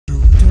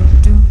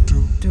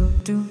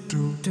Yo,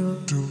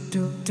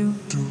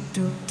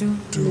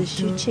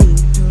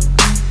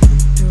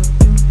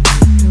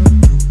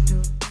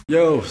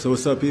 so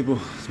what's up, people?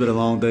 It's been a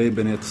long day,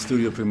 been at the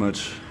studio pretty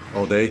much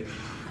all day.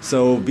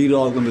 So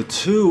vlog number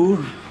 2,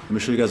 let me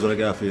show you guys what I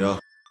got for y'all.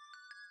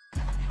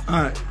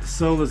 Alright,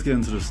 so let's get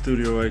into the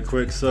studio right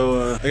quick.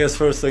 So I guess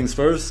first things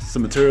first,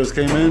 some materials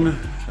came in.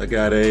 I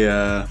got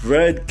a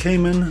red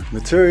Cayman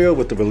material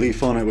with the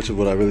relief on it, which is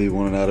what I really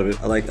wanted out of it.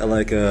 I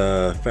like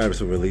fabrics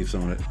with reliefs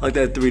on it. I like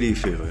that 3D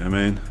feel, you know what I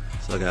mean?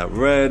 So I got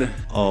red,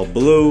 all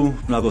blue.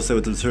 I'm not gonna say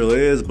what the material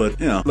is, but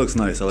you know, it looks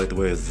nice. I like the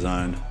way it's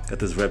designed. Got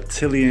this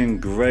reptilian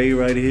gray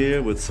right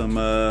here with some,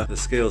 the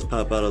scales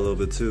pop out a little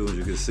bit too, as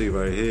you can see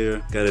right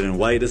here. Got it in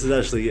white. This is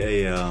actually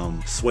a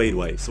suede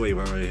white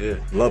right here.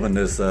 Loving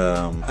this,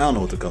 I don't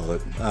know what to call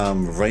it.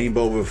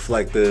 Rainbow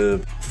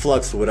reflective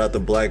flux without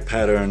the black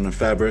pattern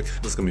fabric.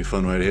 This is gonna be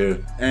fun right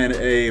here. And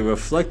a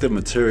reflective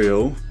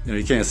material. You know,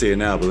 you can't see it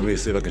now, but let me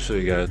see if I can show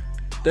you guys.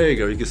 There you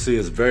go, you can see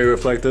it's very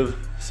reflective.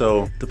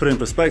 So to put it in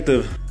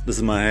perspective, this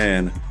is my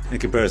hand in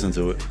comparison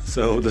to it.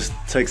 So this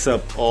takes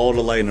up all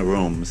the light in the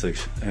room. It's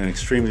an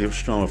extremely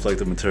strong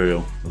reflective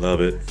material.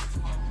 Love it.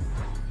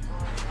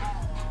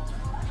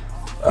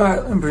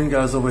 Alright, let me bring you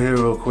guys over here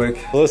real quick.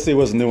 Let's see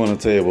what's new on the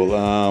table.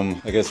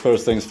 I guess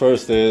first things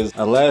first is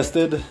I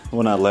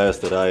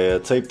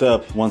taped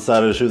up one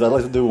side of the shoes. I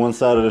like to do one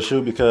side of the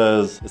shoe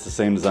because it's the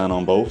same design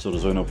on both, so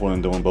there's really no point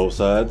in doing both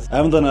sides. I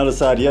haven't done the other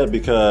side yet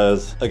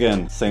because,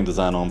 again, same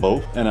design on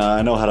both. And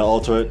I know how to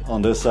alter it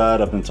on this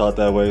side. I've been taught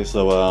that way,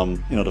 so,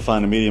 you know, to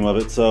find the medium of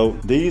it. So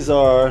these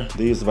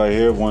right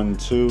here, 1,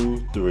 2,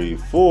 3,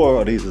 4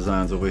 are these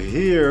designs over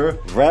here,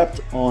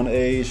 wrapped on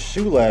a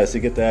shoe last to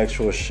get the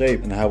actual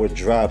shape and how it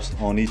drops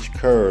on each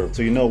curve,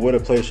 so you know where to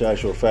place your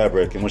actual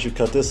fabric. And once you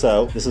cut this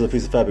out, this is a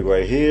piece of fabric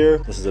right here,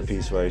 this is a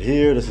piece right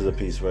here, this is a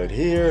piece right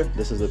here,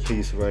 this is a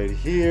piece right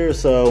here.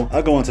 So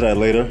I'll go into that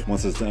later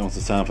once it's time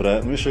for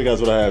that. Let me show you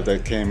guys what I have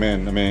that came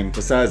in. I mean,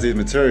 besides these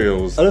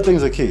materials, other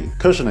things are key.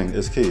 Cushioning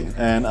is key,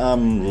 and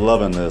I'm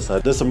loving this. I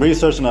did some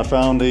research and I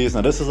found these.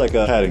 Now this is like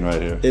a padding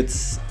right here.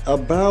 It's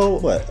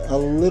about, what, a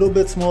little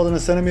bit smaller than a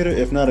centimeter,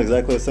 if not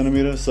exactly a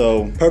centimeter.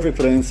 So perfect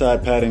for the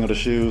inside padding of the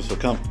shoes, for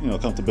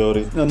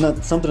comfortability. You know,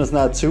 not something that's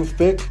not too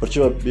thick, but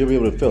you'll be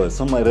able to feel it.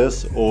 Something like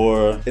this,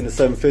 or in the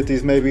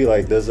 750s maybe,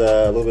 like there's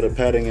a little bit of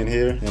padding in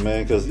here, you know,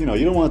 man, because you know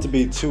you don't want it to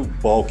be too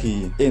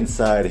bulky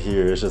inside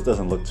here. It just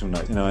doesn't look too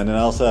nice, you know. And then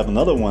I also have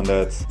another one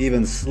that's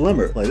even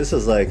slimmer. Like this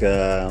is like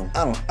I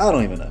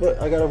don't even know,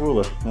 but I got a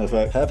ruler. Matter of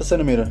fact, 1/2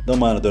 centimeter. Don't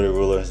mind a dirty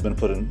ruler. It's been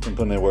putting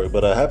in work,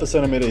 but 1/2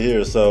 centimeter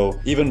here, so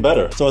even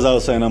better. So as I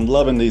was saying, I'm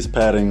loving these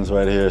paddings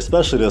right here,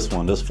 especially this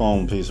one, this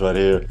foam piece right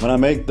here. When I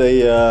make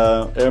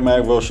the Air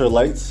Mag Rocher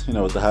lights, you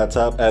know, with the high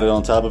top added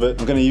on top of it,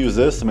 I'm gonna use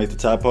this to make the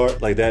top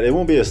part like that. It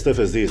won't be as stiff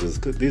as these.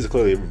 These are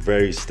clearly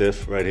very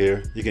stiff right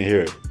here. You can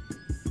hear it,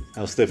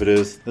 how stiff it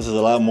is. This is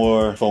a lot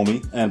more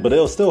foamy, but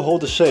it'll still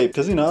hold the shape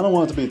because, you know, I don't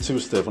want it to be too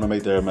stiff when I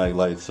make the Air Mag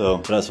lights, so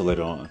that's for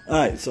later on. All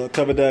right, so I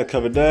covered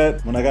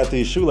that. When I got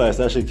these shoe lasts,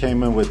 I actually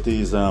came in with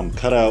these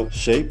cutout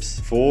shapes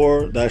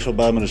for the actual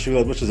bottom of the shoe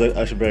last, which is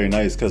actually very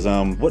nice because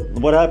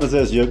what happens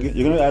is you're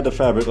gonna add the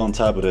fabric on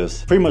top of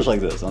this, pretty much like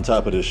this, on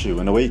top of this shoe.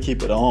 And the way you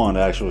keep it on,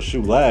 the actual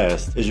shoe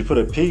last, is you put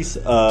a piece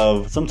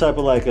of some type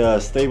of like a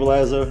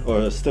stabilizer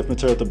or a stiff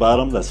material at the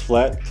bottom that's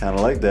flat, kind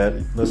of like that.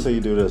 Let's say you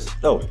do this.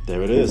 Oh,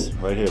 there it is,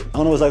 right here. I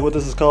don't know what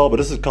this is called, but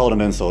this is called an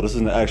insole. This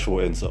is an actual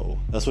insole.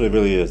 That's what it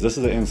really is. This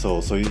is an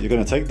insole. So you're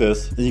gonna take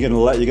this and you're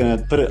gonna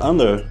put it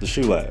under the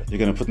shoe lad. You're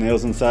gonna put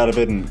nails inside of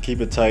it and keep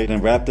it tight,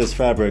 and wrap this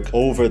fabric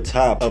over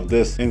top of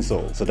this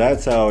insole. So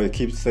that's how it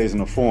stays in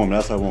the form.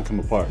 That's how it won't come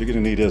apart. You're gonna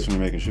need this when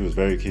you're making shoes.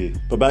 Very key.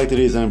 But back to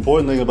these. The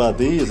important thing about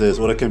these is,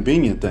 what a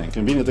convenient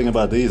thing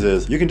about these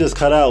is, you can just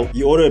cut out.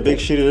 You order a big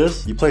sheet of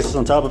this. You place this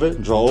on top of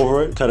it, draw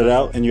over it, cut it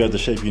out, and you have the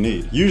shape you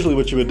need. Usually,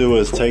 what you would do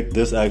is take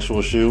this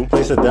actual shoe,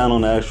 place it down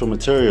on the actual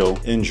material,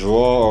 and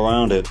draw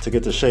around it to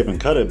get the shape and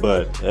cut it.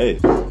 But hey,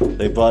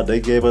 they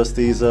gave us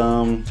these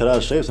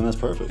cutout shapes, and that's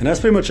perfect. And that's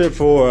pretty much it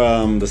for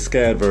the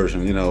SCAD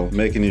version, you know,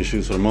 making these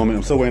shoes for the moment.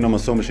 I'm still waiting on my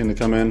sewing machine to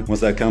come in.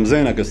 Once that comes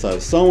in, I can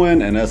start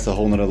sewing, and that's a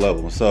whole nother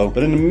level. So,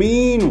 but in the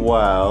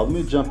meanwhile, let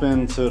me jump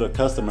into the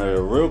custom area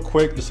real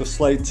quick, just a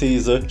slight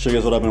teaser, show you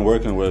guys what I've been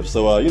working with.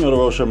 So you know, the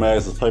Rocher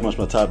Mags is pretty much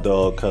my top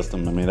dog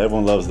custom. I mean,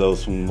 everyone loves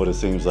those from what it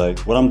seems like.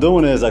 What I'm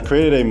doing is I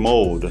created a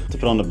mold to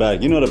put on the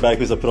back. You know, the back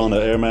piece I put on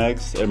the Air Mag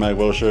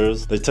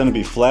Rochers, they tend to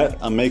be flat.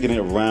 I'm making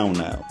it round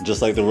now,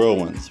 just like the real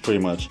ones, pretty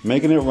much.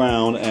 Making it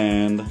round,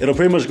 and it'll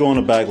pretty much go on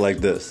the back like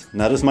this.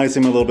 Now this might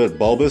seem a little bit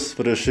bulbous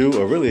for this shoe,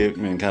 or really, I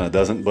mean, kind of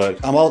doesn't,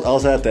 but I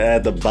also have to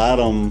add the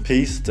bottom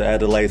piece to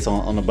add the lights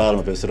on the bottom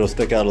of it, so it'll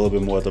stick out a little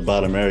bit more at the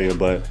bottom area.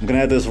 But I'm gonna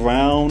add this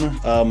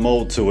round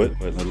mold to it.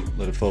 Wait,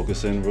 let it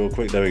focus in real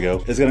quick. There we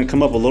go. It's gonna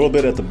come up a little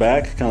bit at the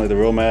back, kind of like the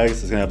real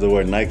mags. It's gonna have the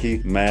word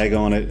Nike Mag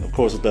on it, of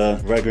course, with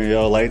the regular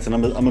yellow lights. And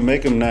I'm gonna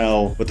make them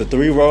now with the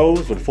 3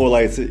 rows with 4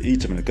 lights each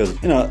each of it,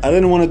 because, you know, I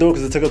didn't want to do it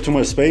because it took up too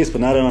much space,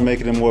 but now that I'm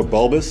making it more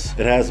bulbous,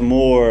 it has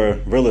more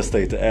real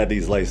estate to add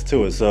these lights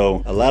to it.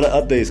 So a lot of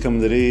updates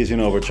coming to these, you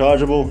know,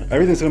 rechargeable.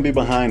 Everything's gonna be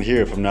behind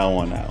here from now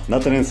on now.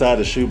 Nothing inside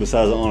the shoe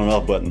besides the on and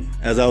off button.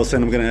 As I was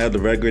saying, I'm gonna add the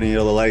red, green, and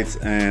yellow lights,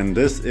 and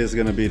this is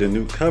gonna be the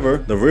new cover,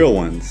 the real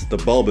ones, the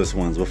bulbous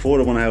ones. Before,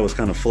 the one I had was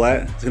kind of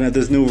flat. It's gonna have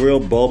this new real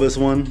bulbous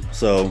one.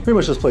 So pretty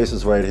much just place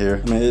this right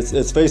here. I mean,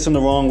 it's facing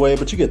the wrong way,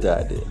 but you get the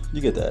idea.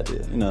 You get the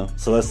idea, you know.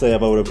 So let's say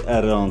if I would have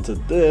added onto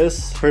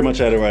this, pretty much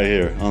added right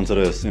here onto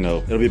this, you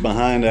know. It'll be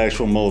behind the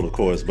actual mold, of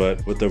course,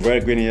 but with the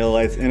red, green, and yellow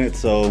lights in it.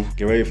 So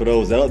get ready for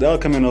those. That'll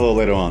come in a little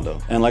later on though.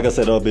 And like I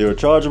said, it'll be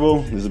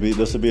rechargeable. This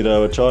will be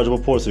the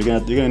rechargeable port. So you're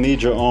gonna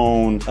need your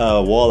own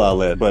wall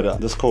outlet, but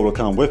this cord will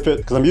come with it,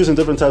 because I'm using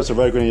different types of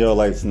red, green, and yellow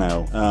lights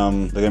now.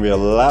 They're gonna be a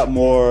lot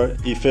more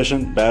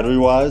efficient battery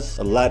wise,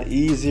 a lot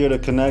easier to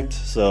connect,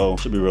 so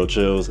should be real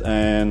chills.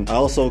 And I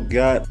also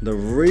got the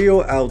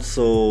real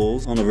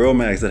outsoles on the real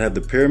mags that have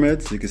the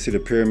pyramids. You can see the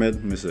pyramid.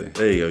 Let me see.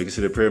 There you go. You can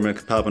see the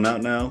pyramid popping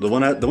out now. The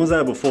ones I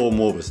had before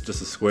more was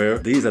just a square.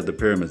 These have the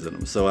pyramids in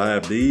them, so I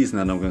have these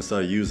now. I'm gonna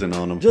start using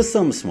on them. Just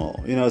something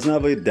small. You know, it's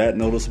not really that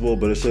noticeable,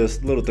 but it's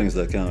just little things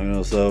that count. You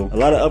know, so a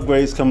lot of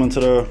upgrades coming to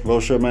the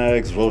Rocher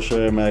mags,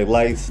 Rocher Air Mag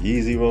lights,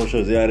 Yeezy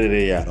Rochers, yada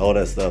yada yada, all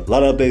that stuff. A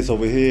lot of updates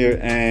over here,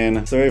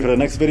 and so ready for the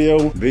next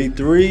video.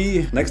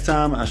 V3. Next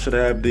time I should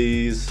have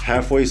these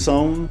halfway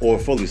sewn or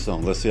fully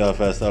sewn. Let's see how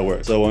fast that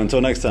works. So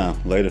until next time,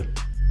 later.